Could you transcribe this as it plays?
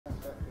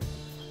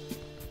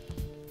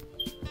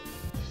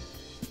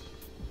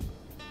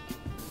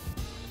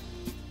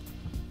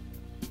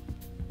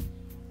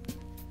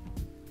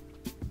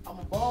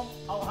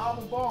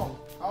bomb.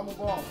 I'm a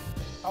bomb.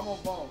 I'm a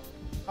bomb.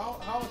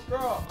 How a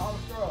scrub? How a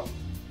scrub?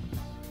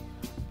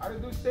 I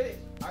didn't do shit.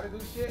 I didn't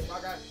do shit. I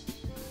got.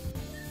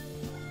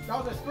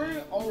 That was a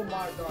screen. Oh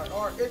my god.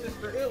 Or it's a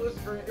screen. It was a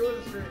screen. It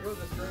was a screen. It was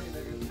a screen,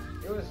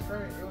 nigga. It was a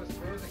screen. It was a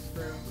screen.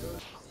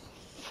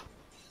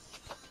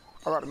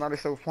 I got a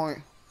 97 point.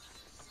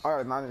 I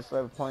got a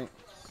 97 point.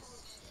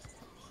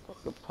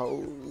 Fuck the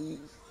police.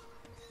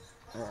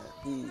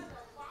 He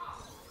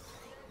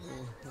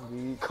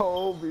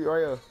Kobe right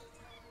here.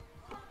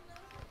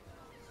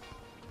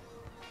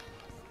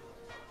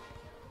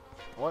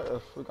 What the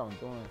fuck I'm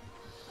doing?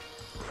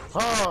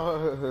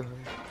 Oh.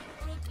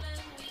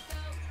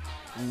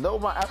 No,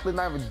 my athlete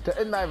not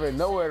even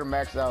nowhere to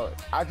max out.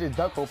 I just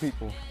duck on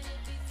people.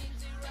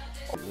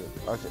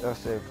 I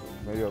said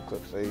video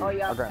clip. Oh,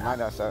 yeah. I got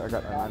 97. I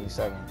got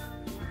 97.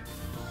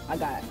 I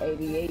got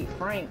 88.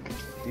 Frank.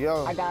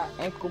 Yo. I got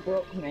ankle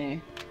broke,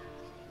 man.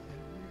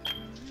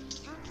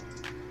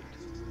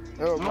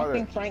 Yo, I don't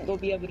think Frank will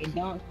be able to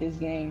dunk this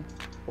game.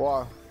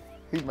 Why?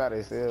 He's mad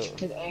as hell.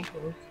 His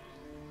ankles.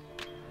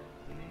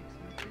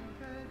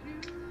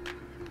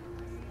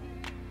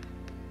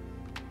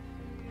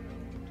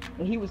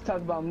 And he was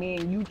talking about me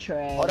and you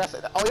trash. Oh, that's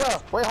it. Oh yeah.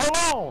 Wait, hold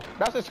on.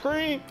 That's a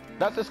screen.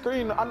 That's a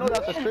screen. I know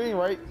that's a screen,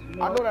 right?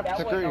 No, I know that's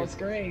a screen. No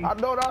screen. I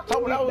know that.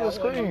 That was a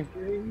screen. No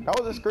screen. That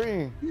was a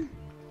screen.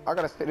 I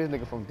gotta spit this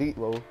nigga from deep,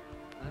 bro.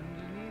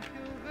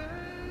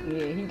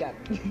 Yeah, he got.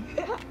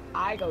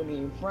 I go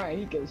need Frank.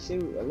 He can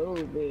shoot a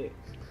little bit.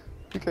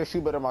 He can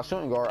shoot better than my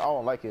shooting guard. I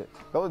don't like it.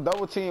 That was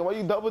double team. Why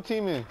you double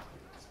teaming?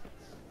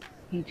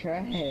 He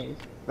trash.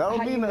 That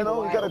don't mean that. You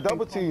got a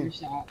double team.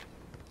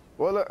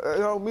 Well, it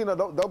don't mean a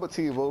double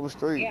team, bro. It's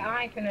straight. Yeah,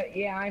 I ain't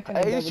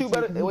finna. Hey, he shoot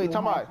better. Wait,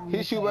 time out.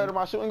 He shoot better than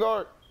my shooting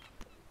guard?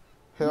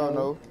 Hell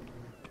no.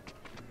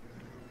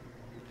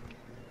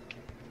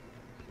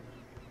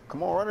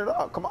 Come on, run it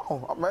up. Come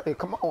on. I'm ready.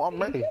 Come on.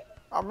 I'm ready.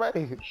 I'm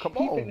ready. Come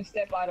on. He finna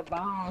step out of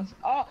bounds.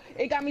 Oh,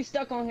 it got me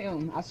stuck on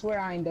him. I swear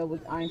I ain't trying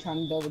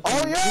to double team.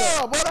 Oh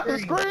yeah, boy, that's a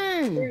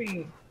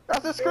screen.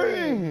 That's a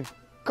screen.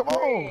 Come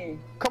on.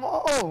 Come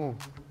on.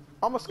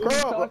 I'm a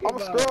scrub. I'm a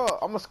scrub.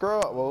 I'm a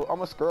scrub, bro.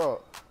 I'm a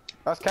scrub.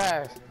 That's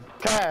Cash.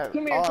 Cash.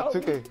 Come here,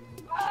 2K.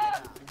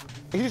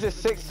 He's a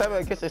 6'7"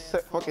 against a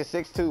fucking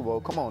 6'2",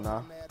 bro. Come on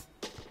now.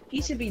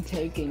 He should be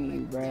taking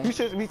you, bro. He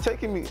should be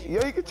taking me.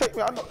 Yeah, he can take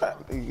me. I know that.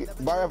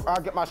 But if I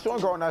get my shooting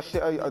guard on that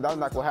shit, that's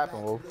not gonna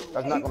happen, bro.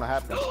 That's not gonna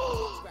happen.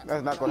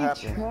 That's not gonna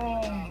happen.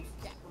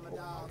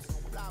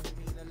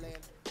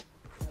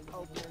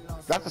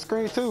 That's a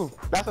screen too.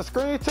 That's a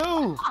screen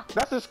too.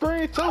 That's a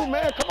screen too,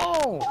 man. Come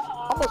on.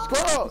 I'm a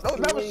scrub. Don't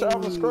never say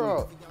I'm a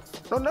scrub.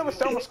 Don't never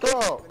say I'm a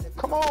scrub.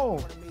 Come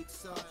on.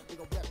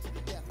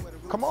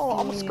 Come on.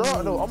 I'm a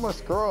scrub. No, I'm a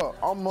scrub.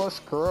 I'm a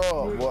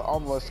scrub. Well,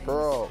 I'm a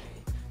scrub.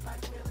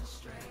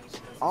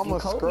 I'm a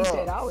scrub.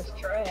 Said I was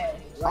trash.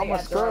 I'm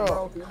a scrub.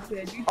 Oh,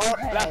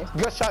 that's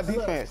good shot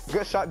defense.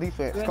 Good shot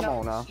defense. Come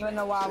on now. You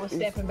know why I was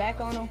stepping back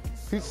on him?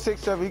 He's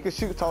 6'7". He can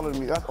shoot taller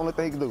than me. That's the only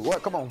thing he can do.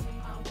 What? Come on.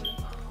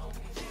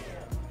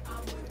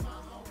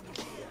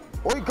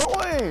 Where you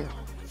going?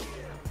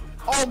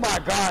 Oh my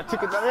God,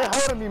 ticket. They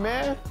holding me,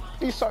 man.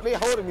 They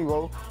holding me,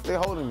 bro. They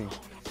holding me.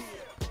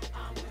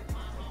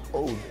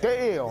 Oh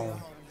damn.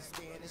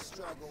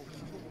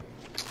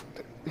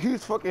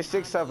 He's fucking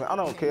 6'7". I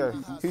don't care.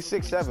 He's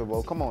 6'7",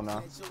 bro. Come on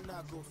now. I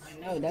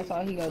know. That's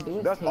all he gonna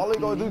do. That's all he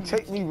gonna do.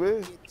 Take me,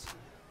 man.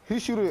 He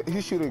shoot a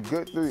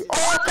good three.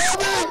 Oh,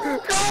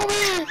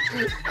 Kobe!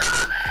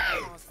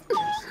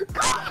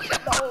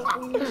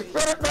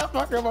 Stop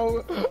fucking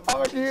over.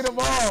 I'ma give you the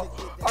ball.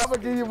 I'ma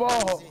give you the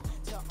ball.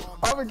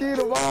 I'ma give you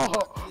the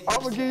ball.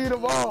 I'ma give you the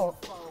ball.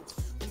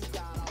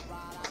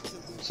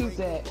 Shoot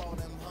that.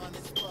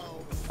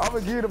 I'ma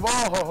give you the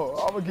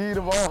ball. I'ma give you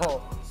the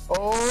ball.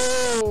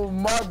 Oh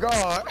my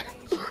God.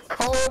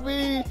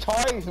 Kobe,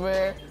 twice,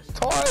 man.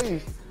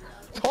 Twice.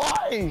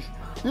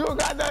 You don't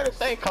got nothing to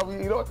say,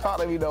 Kobe. You don't talk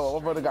to me though.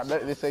 My brother got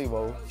nothing to say,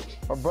 bro.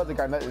 My brother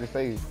got nothing to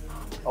say.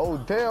 Oh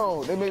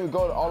damn, they made me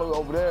go all the way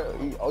over there.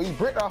 Oh, you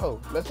bricked that hoe.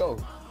 Let's go.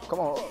 Come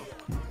on.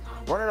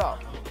 Run it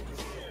up.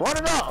 Run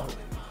it up.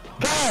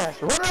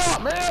 Cash, run it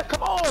up, man.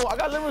 Come on. I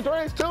got limit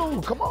range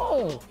too. Come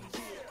on.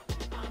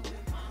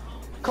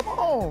 Come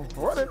on.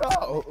 Run it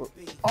up.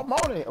 I'm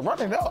on it.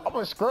 Run it up. I'm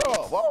a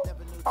scrub, bro.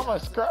 I'm a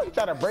scrub. He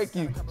trying to break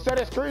you. Set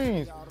the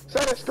screens.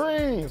 Set the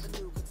screens.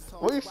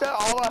 We said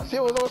all our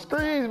shit was on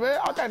screens, man.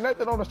 I got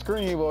nothing on the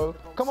screen, bro.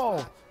 Come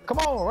on. Come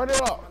on. Run it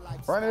up.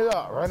 Run it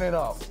up. Run it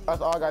up.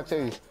 That's all I got to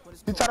tell you.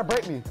 He trying to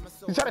break me.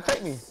 He trying to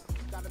take me.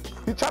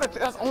 He trying to.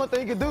 That's the only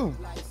thing he can do.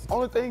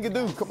 Only thing he can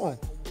do. Come on.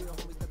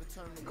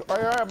 All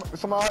right,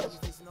 somebody.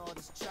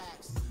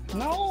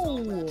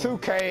 No.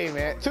 2K,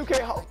 man.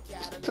 2K.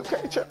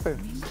 2K tripping.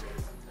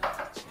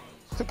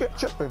 2K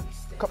tripping.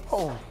 Come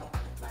on.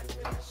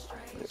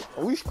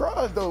 We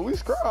scrubs though. We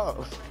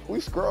scrubs. We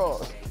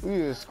scrubs. We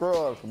is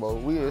scrubs, bro.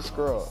 We is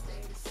scrubs.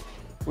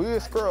 We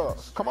is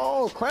scrubs. Come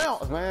on,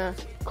 clowns, man.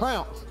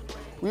 Clowns.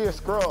 We is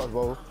scrubs,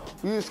 bro.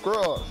 We is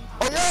scrubs.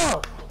 Oh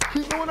yeah.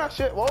 Keep doing that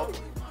shit, bro.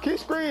 Keep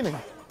screening.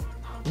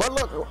 But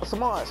look,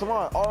 Simone,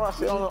 all I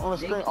see on the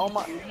screen, all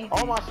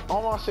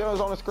my shit is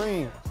on the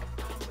screen.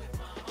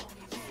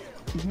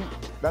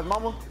 That's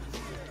mama?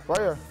 Right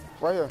here,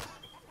 right here.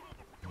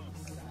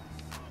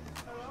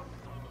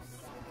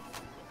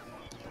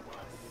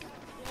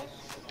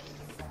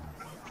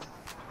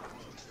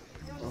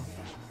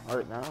 All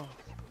right now.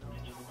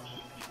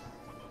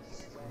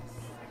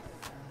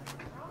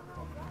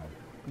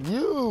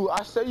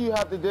 I say you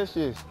have the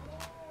dishes.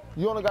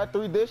 You only got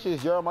 3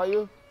 dishes,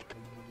 Jeremiah.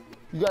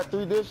 You got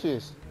 3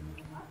 dishes.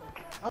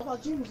 I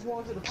thought you was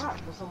going to the pot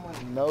for someone.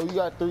 No, you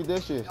got 3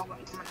 dishes.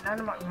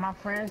 None of my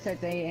friends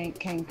said they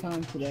can't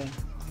come today.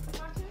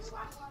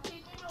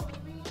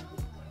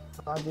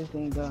 I just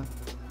didn't go.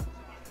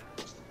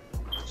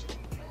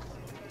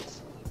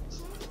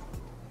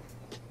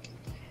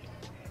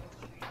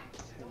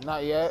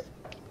 Not yet.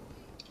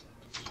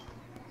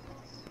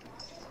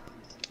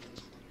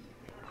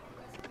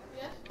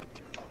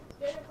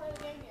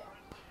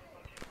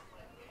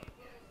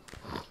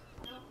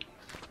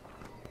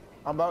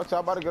 I'm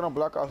about to get on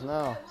Black Ops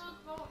now.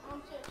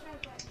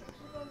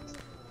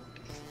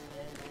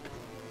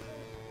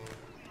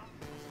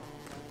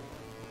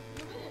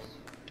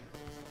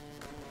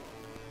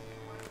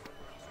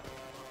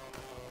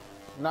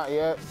 Not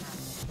yet.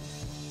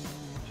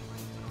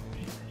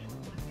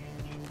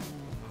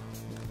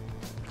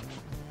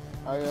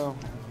 I am.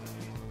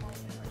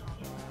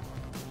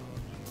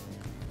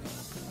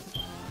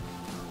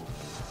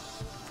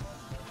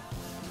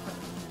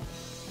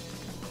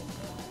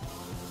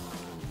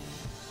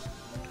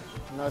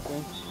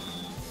 Nothing.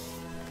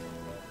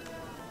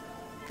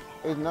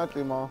 It's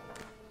nothing, Mom.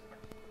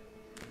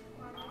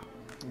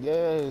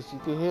 Yes, you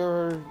can hear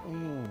her.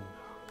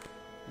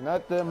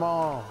 Nothing,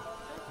 Mom.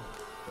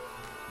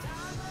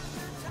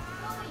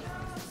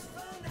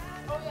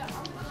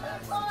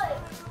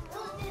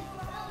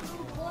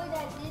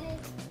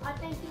 I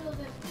think he was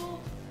in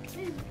school.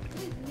 His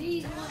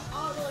knees went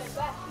all the way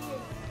back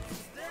here.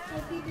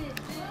 Like he did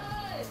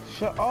this.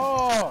 Shut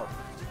up.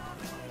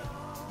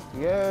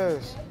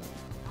 Yes.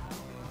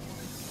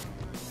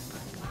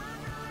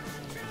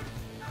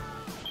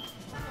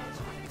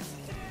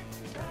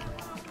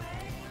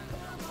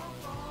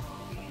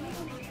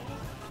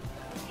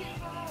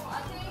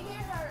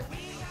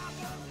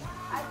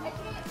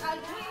 I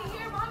can't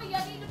hear mommy. I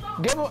need the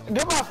phone.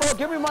 Give my phone.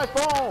 Give me my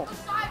phone.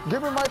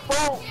 Give me my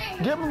phone.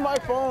 Give me my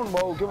phone,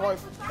 bro. Give me my.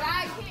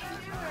 I can't hear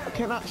her. I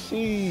cannot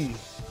see.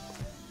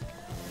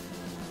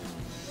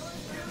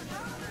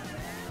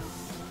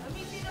 Let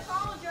me see the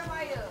phone,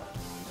 Jeremiah.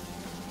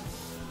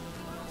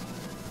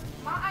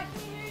 Mom, I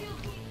can't hear you.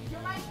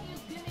 Jeremiah, can you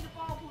give me the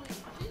phone, please?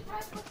 She's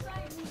right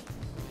beside me.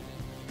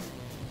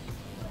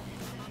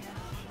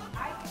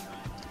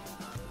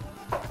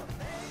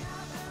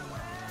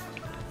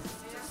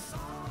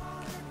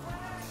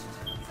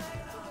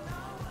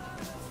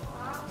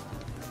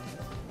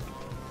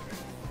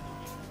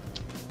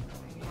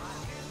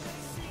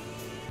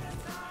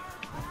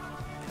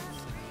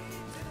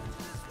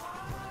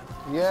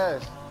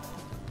 Yes.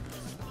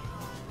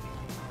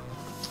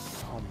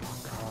 Oh my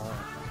God.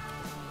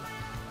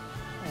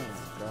 Oh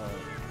my God.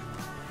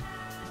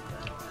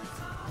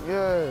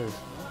 Yes.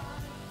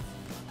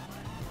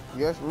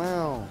 Yes,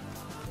 ma'am.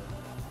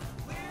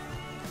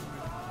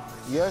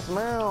 Yes,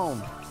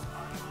 ma'am.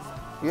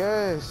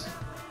 Yes.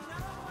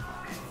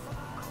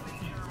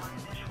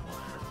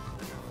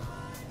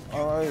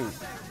 All right.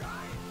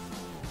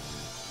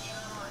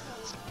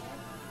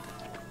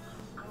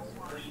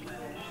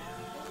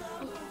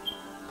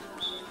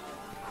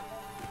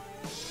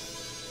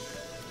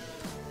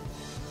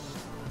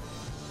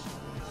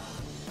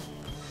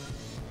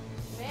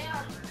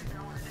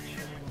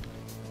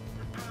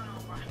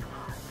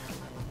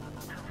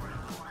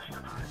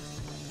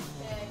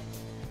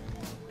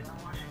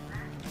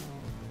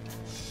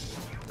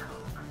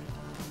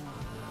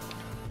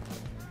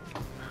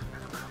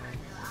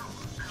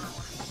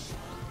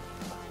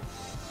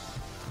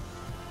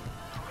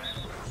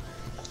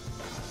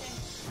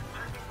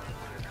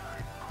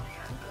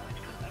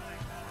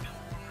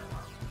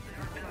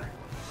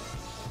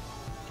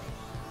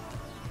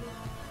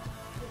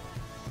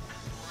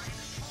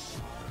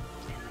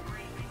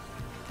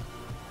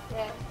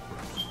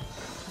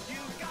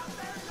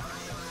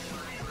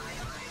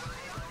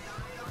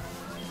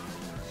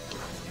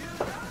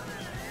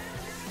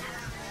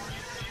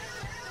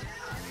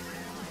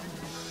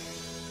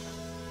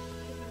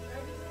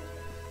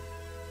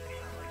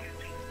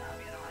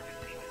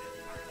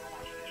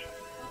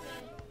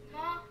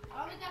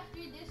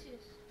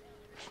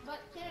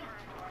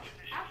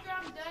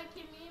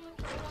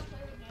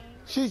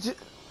 She just.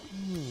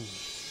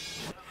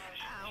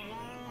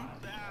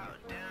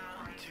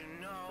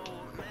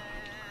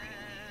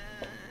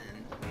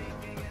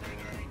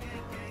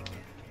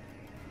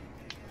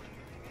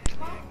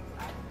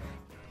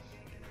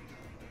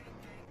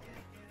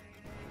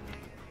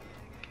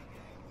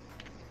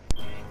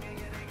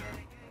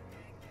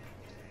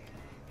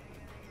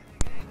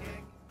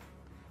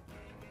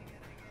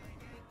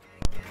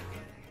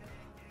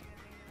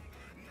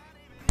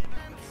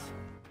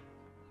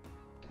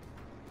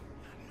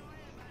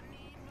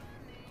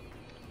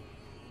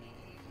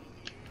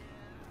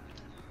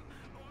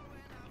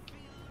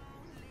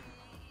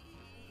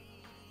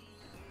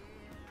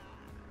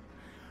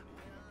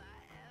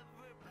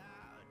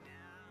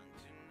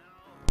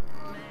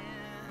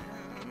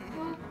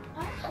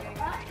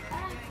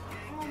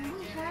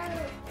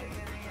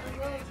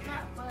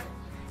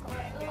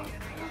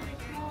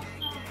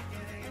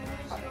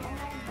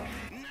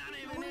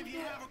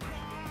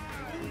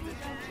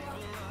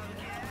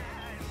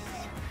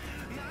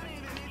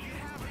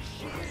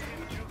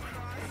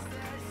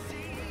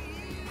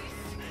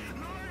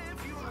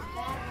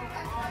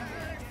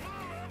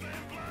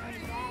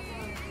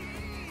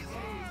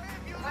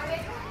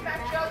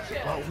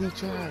 But we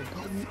tried.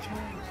 But we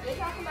tried. They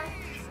got somebody.